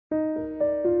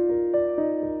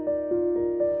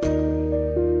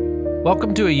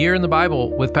Welcome to A Year in the Bible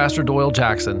with Pastor Doyle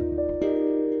Jackson.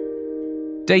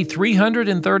 Day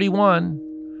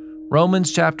 331,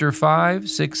 Romans chapter 5,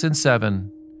 6, and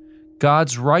 7.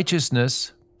 God's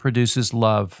righteousness produces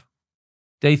love.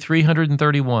 Day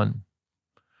 331.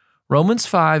 Romans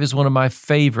 5 is one of my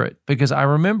favorite because I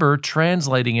remember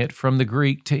translating it from the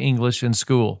Greek to English in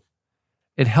school.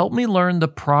 It helped me learn the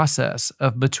process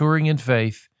of maturing in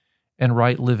faith and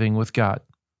right living with God.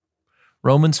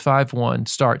 Romans 5:1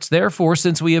 starts, "Therefore,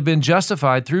 since we have been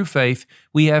justified through faith,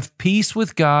 we have peace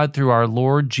with God through our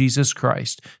Lord Jesus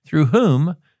Christ, through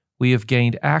whom we have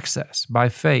gained access by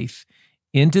faith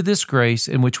into this grace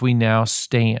in which we now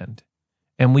stand,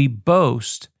 and we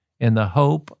boast in the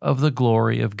hope of the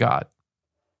glory of God."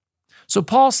 So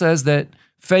Paul says that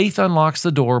faith unlocks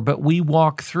the door, but we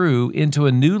walk through into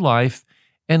a new life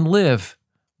and live,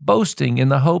 boasting in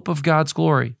the hope of God's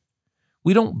glory.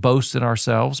 We don't boast in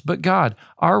ourselves, but God.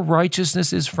 Our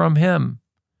righteousness is from Him.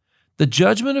 The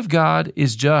judgment of God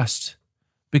is just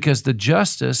because the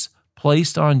justice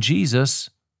placed on Jesus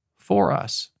for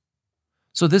us.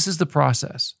 So this is the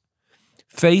process.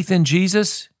 Faith in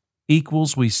Jesus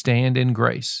equals we stand in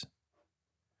grace.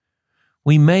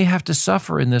 We may have to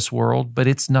suffer in this world, but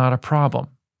it's not a problem.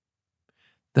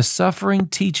 The suffering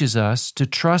teaches us to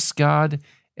trust God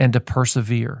and to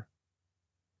persevere.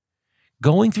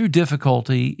 Going through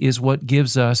difficulty is what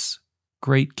gives us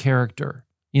great character.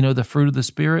 You know, the fruit of the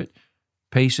Spirit,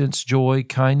 patience, joy,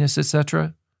 kindness,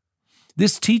 etc.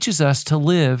 This teaches us to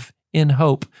live in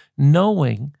hope,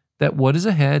 knowing that what is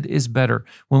ahead is better.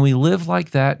 When we live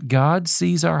like that, God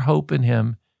sees our hope in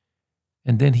Him,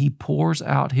 and then He pours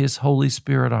out His Holy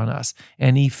Spirit on us,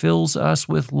 and He fills us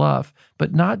with love,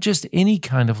 but not just any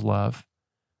kind of love,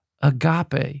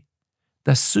 agape,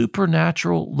 the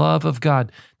supernatural love of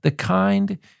God, the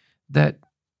kind that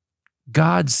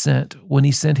God sent when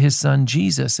He sent His Son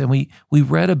Jesus. And we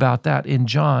read about that in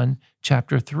John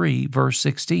chapter 3, verse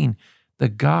 16. The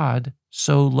God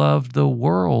so loved the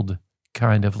world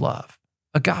kind of love,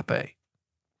 agape.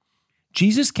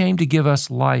 Jesus came to give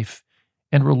us life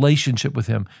and relationship with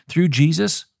Him. Through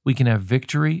Jesus, we can have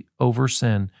victory over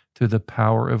sin through the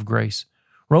power of grace.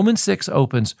 Romans 6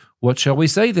 opens, "What shall we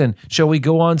say then? Shall we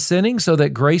go on sinning so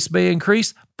that grace may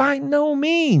increase? By no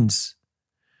means.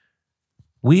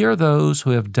 We are those who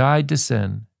have died to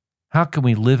sin. How can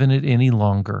we live in it any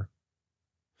longer?"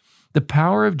 The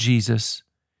power of Jesus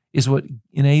is what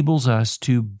enables us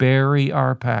to bury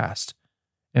our past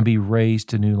and be raised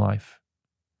to new life.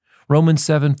 Romans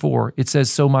 7:4, it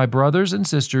says, "So my brothers and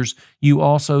sisters, you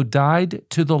also died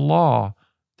to the law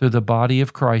through the body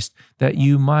of Christ, that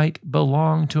you might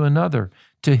belong to another,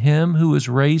 to Him who was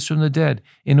raised from the dead,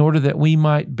 in order that we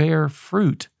might bear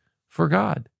fruit for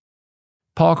God."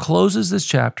 Paul closes this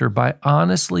chapter by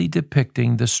honestly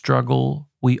depicting the struggle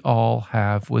we all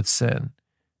have with sin,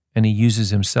 and he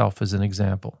uses himself as an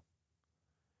example.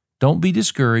 Don't be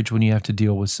discouraged when you have to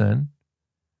deal with sin.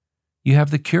 You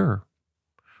have the cure.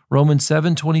 Romans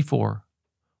 7:24,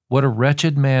 "What a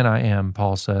wretched man I am,"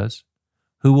 Paul says.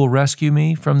 "Who will rescue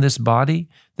me from this body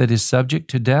that is subject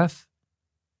to death?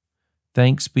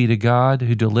 Thanks be to God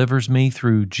who delivers me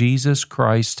through Jesus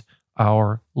Christ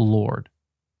our Lord."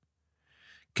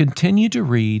 Continue to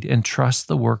read and trust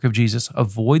the work of Jesus.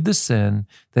 Avoid the sin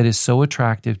that is so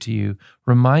attractive to you.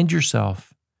 Remind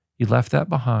yourself you left that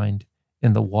behind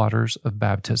in the waters of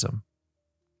baptism.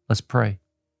 Let's pray.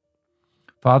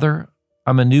 Father,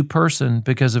 I'm a new person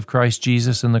because of Christ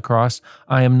Jesus and the cross.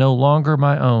 I am no longer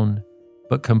my own,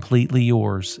 but completely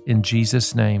yours. In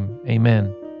Jesus' name,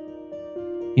 amen.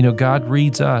 You know, God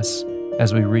reads us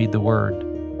as we read the Word.